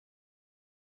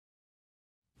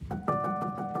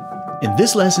In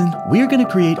this lesson, we are going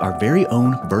to create our very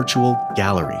own virtual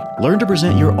gallery. Learn to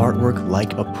present your artwork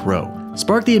like a pro.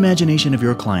 Spark the imagination of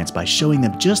your clients by showing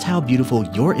them just how beautiful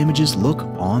your images look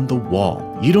on the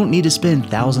wall. You don't need to spend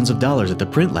thousands of dollars at the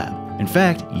print lab. In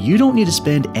fact, you don't need to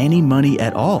spend any money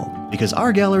at all because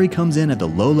our gallery comes in at the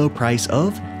low price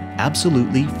of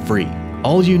absolutely free.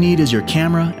 All you need is your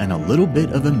camera and a little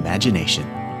bit of imagination.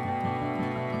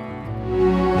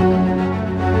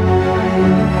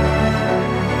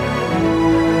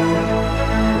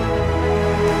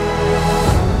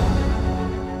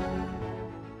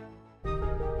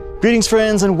 Greetings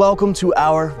friends and welcome to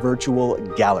our virtual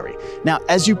gallery. Now,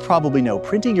 as you probably know,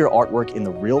 printing your artwork in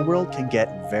the real world can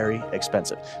get very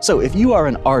expensive. So if you are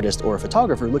an artist or a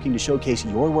photographer looking to showcase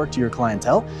your work to your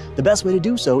clientele, the best way to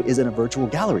do so is in a virtual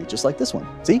gallery, just like this one.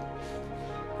 See?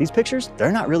 These pictures,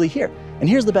 they're not really here. And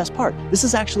here's the best part. This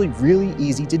is actually really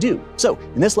easy to do. So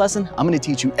in this lesson, I'm going to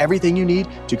teach you everything you need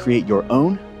to create your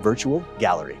own virtual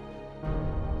gallery.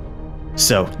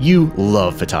 So, you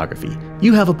love photography.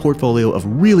 You have a portfolio of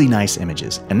really nice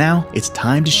images, and now it's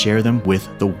time to share them with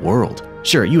the world.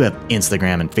 Sure, you have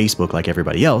Instagram and Facebook like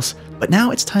everybody else, but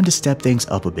now it's time to step things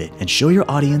up a bit and show your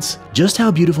audience just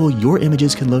how beautiful your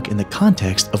images can look in the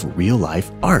context of real-life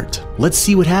art. Let's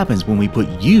see what happens when we put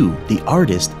you, the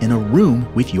artist, in a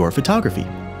room with your photography.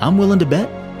 I'm willing to bet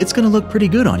it's going to look pretty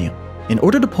good on you. In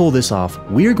order to pull this off,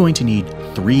 we are going to need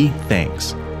 3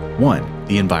 things. 1,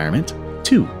 the environment.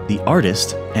 2, the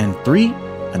artist, and 3,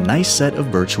 a nice set of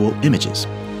virtual images.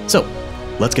 So,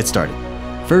 let's get started.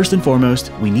 First and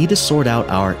foremost, we need to sort out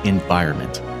our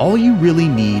environment. All you really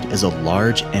need is a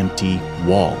large empty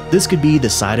wall. This could be the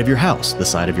side of your house, the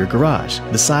side of your garage,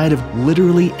 the side of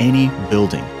literally any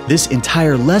building. This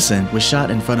entire lesson was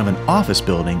shot in front of an office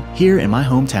building here in my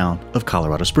hometown of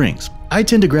Colorado Springs. I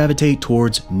tend to gravitate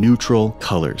towards neutral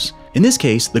colors. In this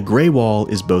case, the gray wall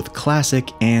is both classic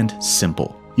and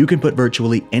simple. You can put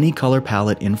virtually any color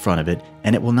palette in front of it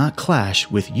and it will not clash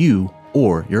with you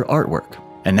or your artwork.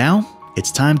 And now,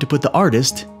 it's time to put the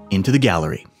artist into the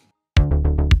gallery.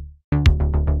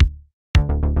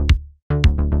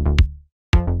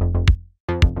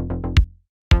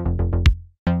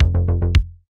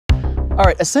 All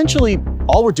right, essentially,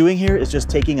 all we're doing here is just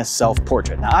taking a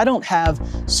self-portrait. Now, I don't have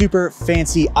super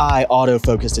fancy eye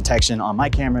autofocus detection on my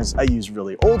cameras. I use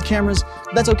really old cameras,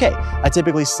 but that's okay. I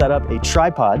typically set up a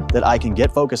tripod that I can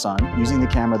get focus on using the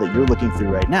camera that you're looking through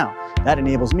right now. That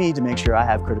enables me to make sure I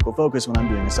have critical focus when I'm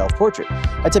doing a self-portrait.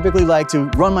 I typically like to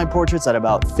run my portraits at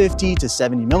about 50 to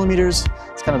 70 millimeters.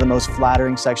 It's kind of the most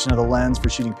flattering section of the lens for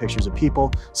shooting pictures of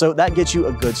people. So that gets you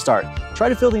a good start. Try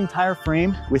to fill the entire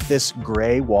frame with this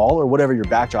gray wall or whatever your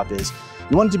backdrop is.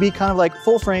 You want it to be kind of like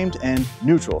full framed and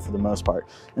neutral for the most part.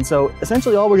 And so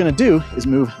essentially all we're gonna do is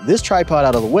move this tripod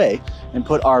out of the way and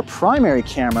put our primary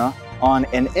camera on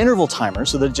an interval timer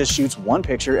so that it just shoots one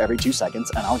picture every 2 seconds,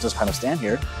 and I'll just kind of stand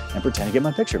here and pretend to get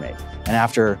my picture made. And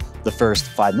after the first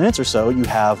 5 minutes or so, you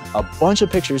have a bunch of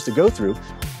pictures to go through,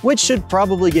 which should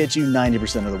probably get you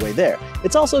 90% of the way there.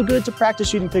 It's also good to practice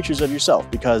shooting pictures of yourself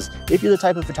because if you're the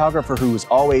type of photographer who is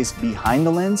always behind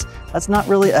the lens, that's not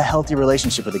really a healthy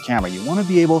relationship with the camera. You want to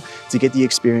be able to get the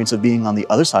experience of being on the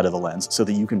other side of the lens so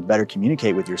that you can better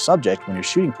communicate with your subject when you're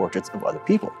shooting portraits of other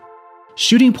people.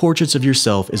 Shooting portraits of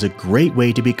yourself is a great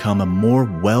way to become a more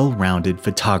well-rounded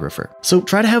photographer. So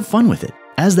try to have fun with it.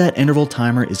 As that interval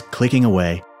timer is clicking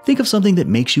away, think of something that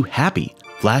makes you happy.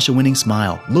 Flash a winning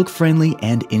smile, look friendly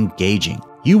and engaging.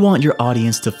 You want your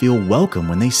audience to feel welcome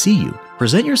when they see you.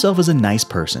 Present yourself as a nice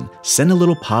person, send a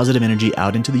little positive energy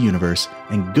out into the universe,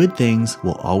 and good things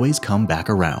will always come back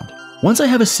around. Once I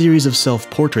have a series of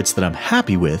self-portraits that I'm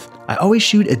happy with, I always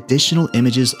shoot additional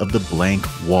images of the blank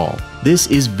wall. This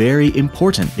is very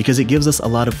important because it gives us a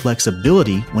lot of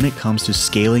flexibility when it comes to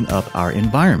scaling up our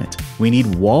environment. We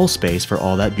need wall space for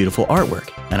all that beautiful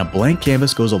artwork, and a blank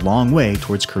canvas goes a long way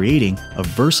towards creating a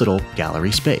versatile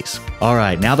gallery space. All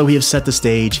right, now that we have set the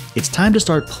stage, it's time to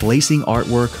start placing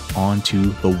artwork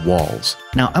onto the walls.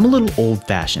 Now, I'm a little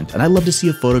old-fashioned, and I love to see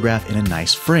a photograph in a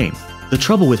nice frame. The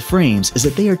trouble with frames is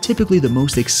that they are typically the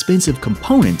most expensive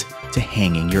component to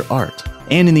hanging your art.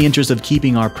 And in the interest of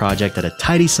keeping our project at a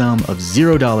tidy sum of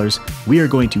 $0, we are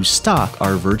going to stock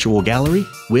our virtual gallery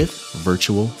with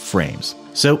virtual frames.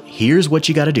 So here's what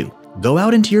you gotta do. Go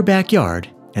out into your backyard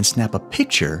and snap a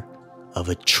picture of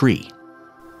a tree.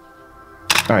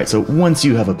 All right, so once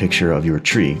you have a picture of your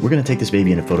tree, we're gonna take this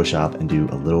baby into Photoshop and do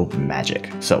a little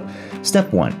magic. So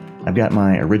step 1. I've got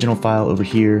my original file over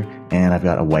here and I've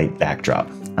got a white backdrop.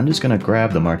 I'm just gonna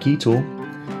grab the marquee tool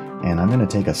and I'm gonna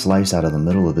take a slice out of the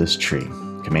middle of this tree.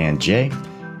 Command J,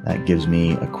 that gives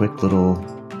me a quick little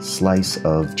slice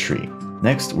of tree.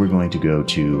 Next, we're going to go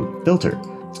to filter.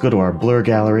 Let's go to our blur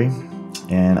gallery,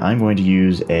 and I'm going to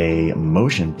use a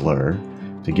motion blur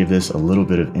to give this a little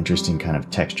bit of interesting kind of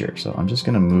texture. So I'm just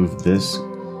going to move this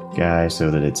guy so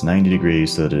that it's 90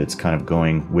 degrees, so that it's kind of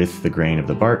going with the grain of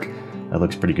the bark. That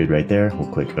looks pretty good right there.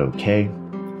 We'll click OK.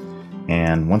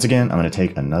 And once again, I'm going to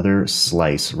take another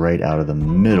slice right out of the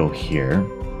middle here.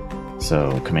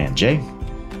 So Command J,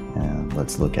 and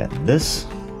let's look at this.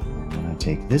 I'm going to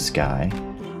take this guy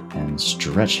and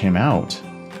stretch him out.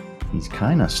 He's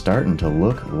kind of starting to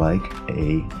look like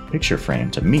a picture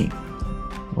frame to me.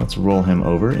 Let's roll him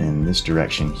over in this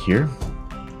direction here.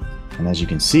 And as you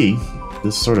can see,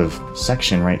 this sort of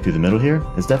section right through the middle here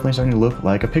is definitely starting to look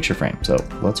like a picture frame. So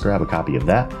let's grab a copy of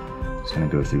that. Just going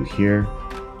to go through here.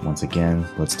 Once again,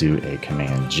 let's do a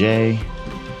Command J.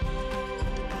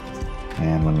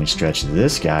 And when we stretch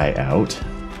this guy out,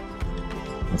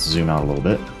 let's zoom out a little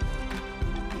bit.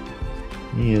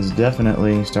 He is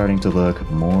definitely starting to look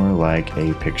more like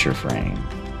a picture frame.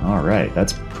 All right,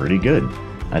 that's pretty good.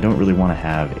 I don't really want to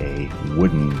have a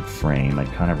wooden frame.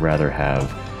 I'd kind of rather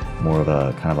have more of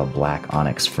a kind of a black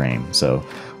onyx frame. So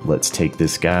let's take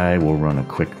this guy. We'll run a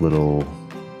quick little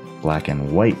black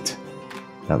and white.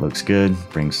 That looks good.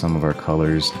 Bring some of our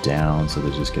colors down so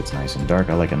that it just gets nice and dark.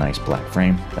 I like a nice black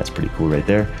frame. That's pretty cool right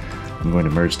there. I'm going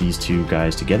to merge these two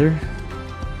guys together.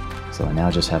 So I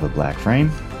now just have a black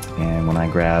frame. And when I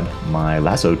grab my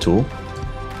lasso tool,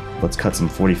 let's cut some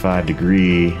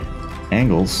 45-degree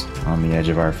angles on the edge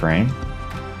of our frame.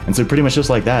 And so pretty much just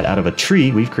like that, out of a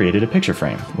tree, we've created a picture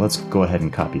frame. Let's go ahead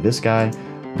and copy this guy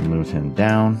and move him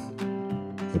down,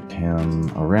 flip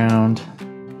him around.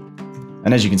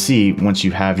 And as you can see, once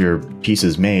you have your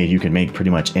pieces made, you can make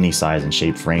pretty much any size and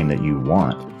shape frame that you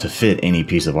want to fit any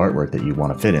piece of artwork that you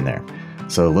want to fit in there.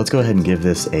 So let's go ahead and give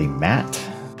this a matte.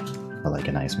 I like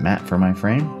a nice matte for my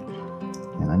frame.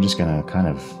 And I'm just gonna kind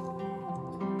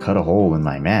of cut a hole in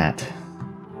my matte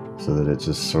so that it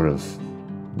just sort of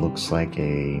looks like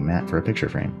a matte for a picture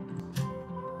frame.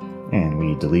 And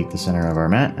we delete the center of our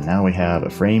matte, and now we have a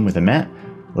frame with a matte.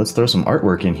 Let's throw some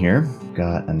artwork in here.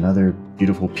 Got another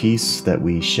beautiful piece that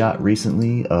we shot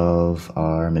recently of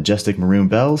our majestic maroon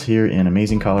bells here in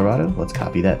amazing Colorado. Let's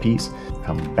copy that piece.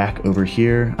 Come back over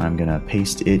here. I'm gonna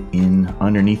paste it in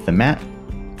underneath the matte,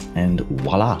 and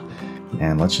voila.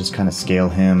 And let's just kind of scale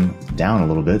him down a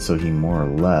little bit so he more or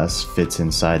less fits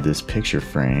inside this picture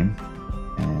frame.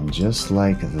 And just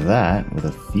like that, with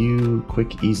a few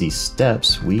quick, easy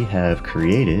steps, we have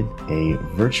created a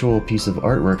virtual piece of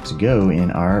artwork to go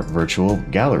in our virtual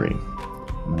gallery.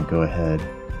 I'm going to go ahead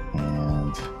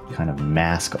and kind of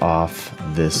mask off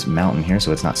this mountain here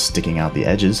so it's not sticking out the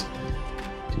edges.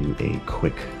 Do a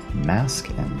quick mask,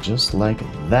 and just like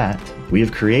that, we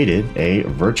have created a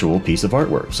virtual piece of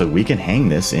artwork. So we can hang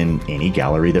this in any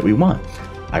gallery that we want.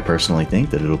 I personally think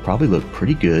that it'll probably look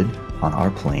pretty good on our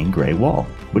plain gray wall.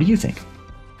 What do you think?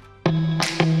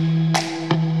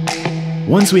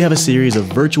 Once we have a series of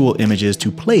virtual images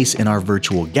to place in our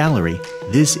virtual gallery,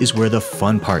 this is where the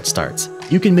fun part starts.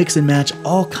 You can mix and match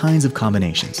all kinds of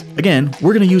combinations. Again,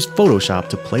 we're going to use Photoshop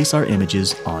to place our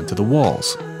images onto the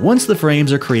walls. Once the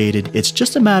frames are created, it's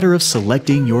just a matter of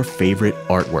selecting your favorite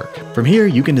artwork. From here,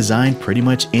 you can design pretty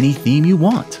much any theme you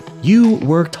want. You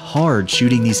worked hard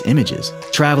shooting these images,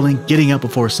 traveling, getting up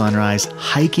before sunrise,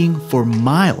 hiking for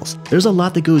miles. There's a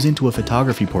lot that goes into a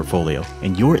photography portfolio,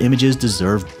 and your images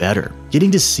deserve better. Getting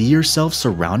to see yourself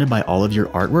surrounded by all of your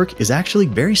artwork is actually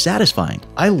very satisfying.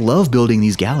 I love building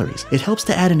these galleries. It helps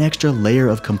to add an extra layer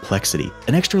of complexity,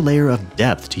 an extra layer of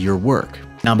depth to your work.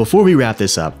 Now, before we wrap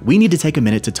this up, we need to take a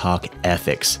minute to talk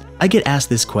ethics. I get asked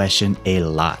this question a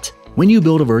lot. When you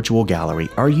build a virtual gallery,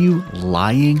 are you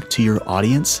lying to your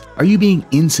audience? Are you being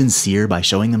insincere by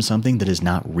showing them something that is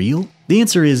not real? The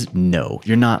answer is no,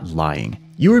 you're not lying.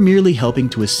 You are merely helping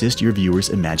to assist your viewers'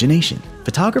 imagination.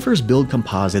 Photographers build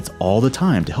composites all the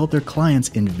time to help their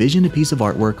clients envision a piece of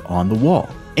artwork on the wall.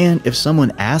 And if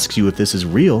someone asks you if this is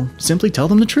real, simply tell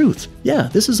them the truth. Yeah,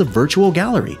 this is a virtual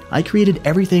gallery. I created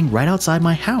everything right outside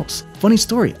my house. Funny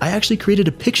story, I actually created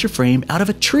a picture frame out of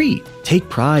a tree. Take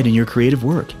pride in your creative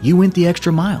work. You went the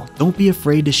extra mile. Don't be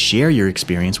afraid to share your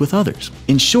experience with others.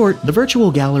 In short, the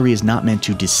virtual gallery is not meant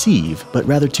to deceive, but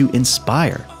rather to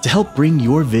inspire, to help bring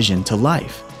your vision to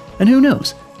life. And who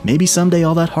knows, maybe someday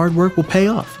all that hard work will pay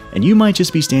off, and you might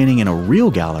just be standing in a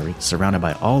real gallery surrounded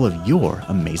by all of your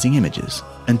amazing images.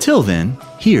 Until then,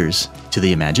 here's to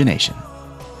the imagination.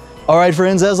 All right,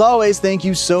 friends, as always, thank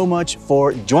you so much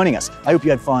for joining us. I hope you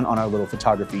had fun on our little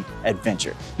photography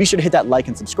adventure. Be sure to hit that like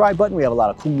and subscribe button. We have a lot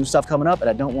of cool new stuff coming up, and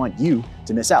I don't want you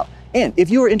to miss out. And if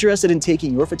you are interested in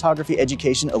taking your photography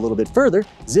education a little bit further,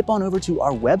 zip on over to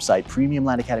our website,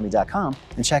 premiumlightacademy.com,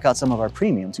 and check out some of our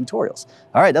premium tutorials.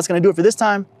 All right, that's gonna do it for this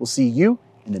time. We'll see you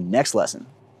in the next lesson.